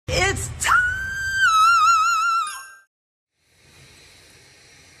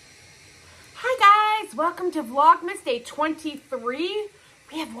welcome to Vlogmas Day 23.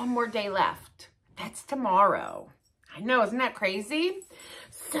 We have one more day left. That's tomorrow. I know, isn't that crazy?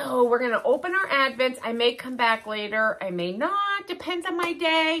 So we're going to open our Advents. I may come back later. I may not. Depends on my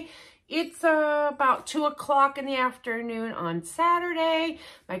day. It's about 2 o'clock in the afternoon on Saturday.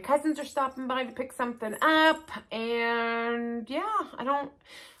 My cousins are stopping by to pick something up. And yeah, I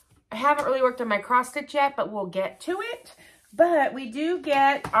haven't really worked on my cross stitch yet, but we'll get to it. But we do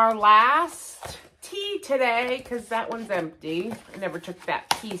get our last tea today because that one's empty. I never took that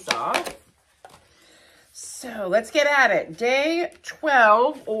piece off. So let's get at it. Day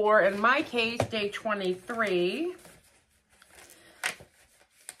 12, or in my case, day 23.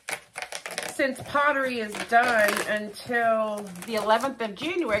 Since pottery is done until the 11th of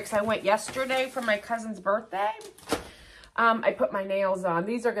January, because I went yesterday for my cousin's birthday, I put my nails on.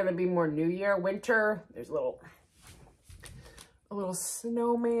 These are going to be more New Year, winter. There's a little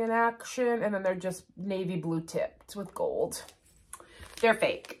snowman action, and then they're just navy blue tipped with gold. They're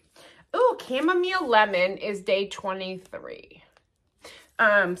fake. Ooh, chamomile lemon is day 23.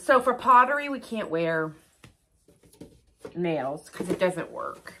 So for pottery, we can't wear nails because it doesn't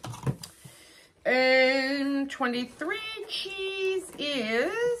work. 23 cheese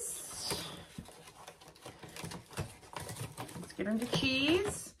is, let's get into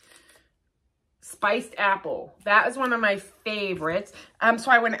cheese. Spiced apple. That is one of my favorites. So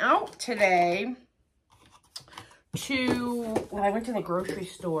I went out today I went to the grocery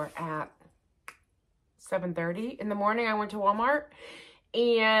store at 7:30 in the morning. I went to Walmart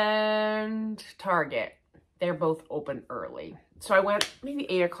and Target. They're both open early. So I went maybe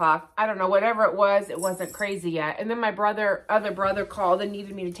 8 o'clock. I don't know, whatever it was. It wasn't crazy yet. And then my other brother called and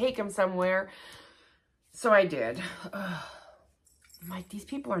needed me to take him somewhere. So I did. I'm like, these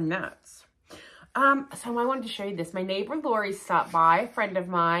people are nuts. So I wanted to show you this. My neighbor Lori stopped by, a friend of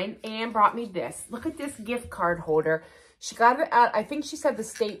mine, and brought me this. Look at this gift card holder. She got it at, I think she said the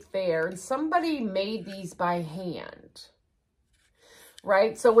state fair, and somebody made these by hand.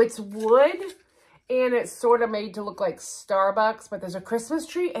 Right? So it's wood, and it's sort of made to look like Starbucks, but there's a Christmas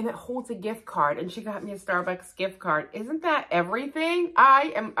tree, and it holds a gift card, and she got me a Starbucks gift card. Isn't that everything?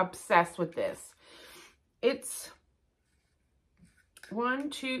 I am obsessed with this. It's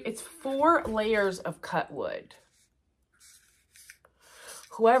it's 4 layers of cut wood.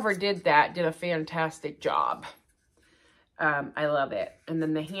 Whoever did that did a fantastic job. I love it. And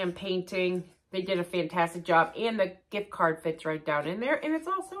then the hand painting, they did a fantastic job. And the gift card fits right down in there. And it's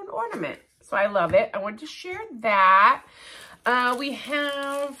also an ornament. So I love it. I wanted to share that. We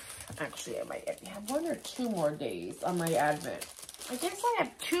have, actually I might have 1 or 2 more days on my Advent. I guess I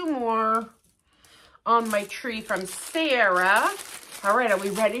have 2 more on my tree from Sarah. All right, are we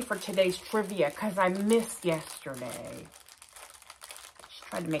ready for today's trivia? Because I missed yesterday. She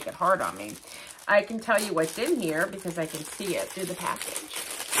tried to make it hard on me. I can tell you what's in here because I can see it through the package.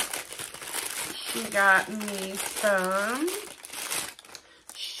 She got me some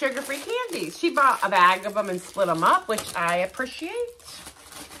sugar-free candies. She bought a bag of them and split them up, which I appreciate.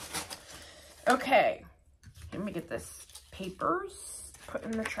 Okay, let me get this papers put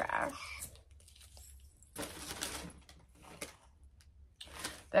in the trash.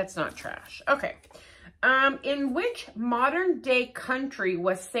 That's not trash. Okay. In which modern day country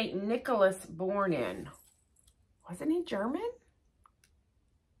was St. Nicholas born in? Wasn't he German?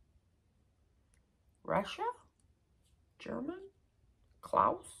 Russia? German?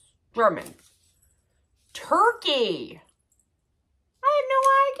 Klaus? German. Turkey. I had no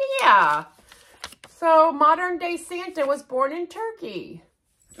idea. So modern day Santa was born in Turkey.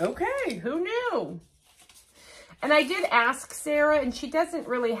 Okay, who knew? And I did ask Sarah, and she doesn't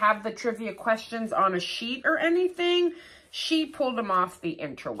really have the trivia questions on a sheet or anything. She pulled them off the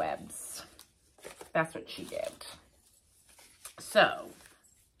interwebs. That's what she did. So,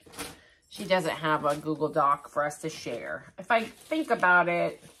 she doesn't have a Google Doc for us to share. If I think about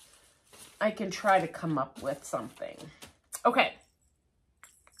it, I can try to come up with something. Okay.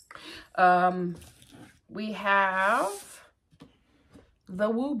 We have the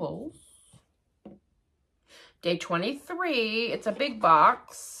Woobles. Day 23, it's a big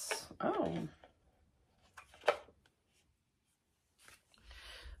box. Oh.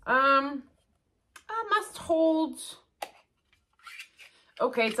 Must hold,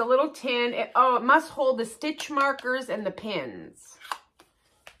 okay, it's a little tin. It must hold the stitch markers and the pins.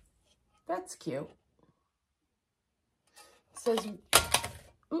 That's cute. It says,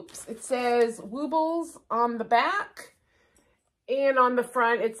 oops, it says Woobles on the back. And on the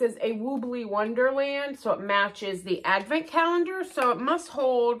front, it says a Woobly Wonderland, so it matches the Advent calendar. So it must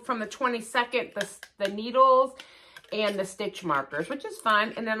hold from the 22nd, the needles, and the stitch markers, which is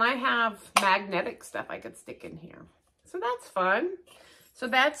fun. And then I have magnetic stuff I could stick in here. So that's fun. So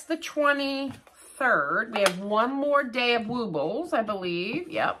that's the 23rd. We have one more day of Woobles, I believe.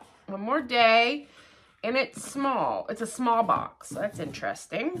 Yep, one more day. And it's small. It's a small box. So that's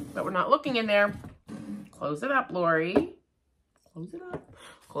interesting. But we're not looking in there. Close it up, Lori. Close it up.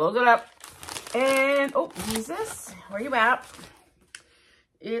 Close it up. And, oh, Jesus, where you at?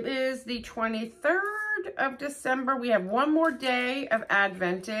 It is the 23rd of December. We have one more day of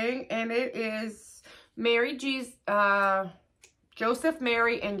Adventing, and it is Joseph,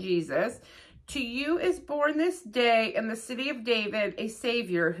 Mary, and Jesus. To you is born this day in the city of David a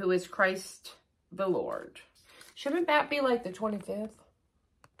Savior who is Christ the Lord. Shouldn't that be like the 25th?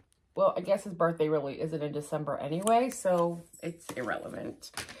 Well, I guess his birthday really isn't in December anyway, so it's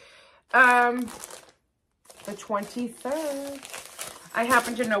irrelevant. The 23rd. I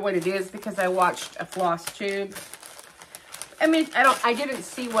happen to know what it is because I watched a floss tube. I mean, I didn't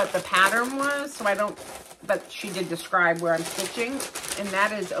see what the pattern was, so I don't, but she did describe where I'm stitching, and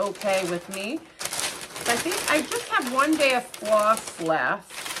that is okay with me. So I think I just have one day of floss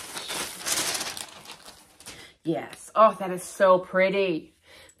left. Yes. Oh, that is so pretty.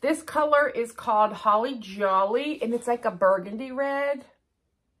 This color is called Holly Jolly, and it's like a burgundy red.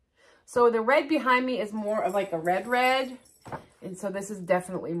 So the red behind me is more of like a red. And so this is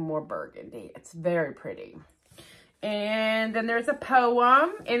definitely more burgundy. It's very pretty. And then there's a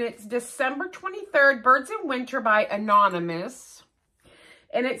poem, and it's December 23rd, Birds in Winter by Anonymous.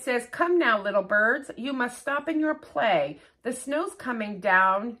 And it says, "Come now, little birds, you must stop in your play. The snow's coming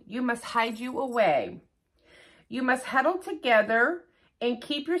down, you must hide you away. You must huddle together and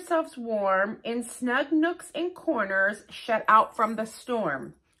keep yourselves warm in snug nooks and corners, shut out from the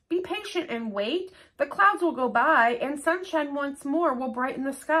storm. Be patient and wait. The clouds will go by and sunshine once more will brighten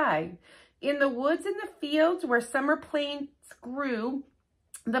the sky. In the woods and the fields where summer plants grew,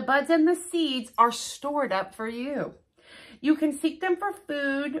 the buds and the seeds are stored up for you. You can seek them for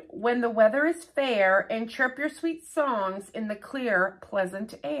food when the weather is fair and chirp your sweet songs in the clear,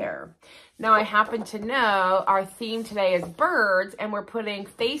 pleasant air." Now, I happen to know our theme today is birds, and we're putting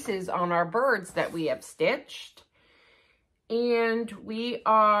faces on our birds that we have stitched. And we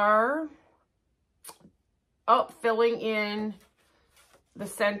are filling in the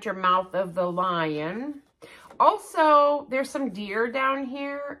center mouth of the lion. Also, there's some deer down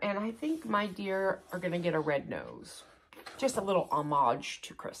here, and I think my deer are going to get a red nose. Just a little homage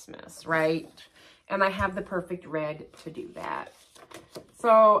to Christmas, right? And I have the perfect red to do that.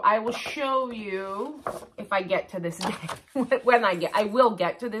 So I will show you if I get to this day. I will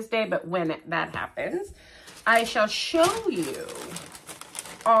get to this day, but when that happens, I shall show you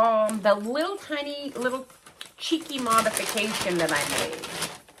the little tiny, little cheeky modification that I made.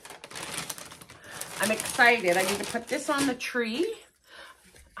 I'm excited. I need to put this on the tree.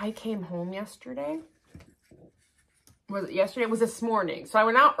 I came home yesterday. Was it yesterday? It was this morning. So I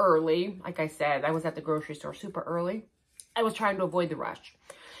went out early. Like I said, I was at the grocery store super early. I was trying to avoid the rush.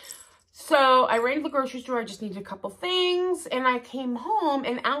 So I ran to the grocery store. I just needed a couple things. And I came home,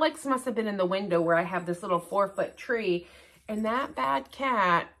 and Alex must have been in the window where I have this little 4-foot tree. And that bad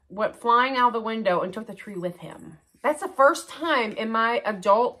cat went flying out the window and took the tree with him. That's the first time in my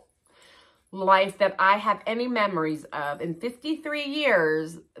adult life that I have any memories of in 53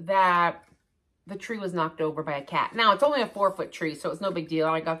 years that the tree was knocked over by a cat. Now, it's only a 4-foot tree, so it's no big deal.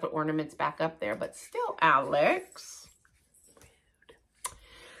 I got the ornaments back up there, but still, Alex.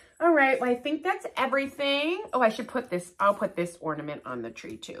 All right, well, I think that's everything. Oh, I should put this, I'll put this ornament on the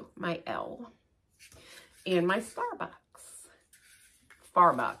tree too. My L. And my Starbucks.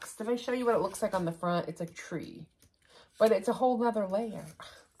 Did I show you what it looks like on the front? It's a tree, but it's a whole nother layer.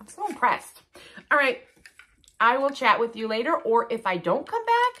 I'm so impressed. All right. I will chat with you later, or if I don't come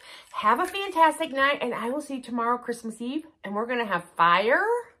back, have a fantastic night, and I will see you tomorrow, Christmas Eve, and we're going to have fire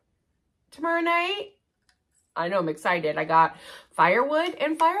tomorrow night. I know, I'm excited. I got firewood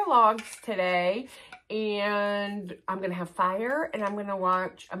and fire logs today, and I'm going to have fire, and I'm going to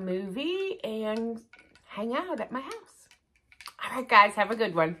watch a movie and hang out at my house. All right, guys, have a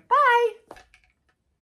good one. Bye.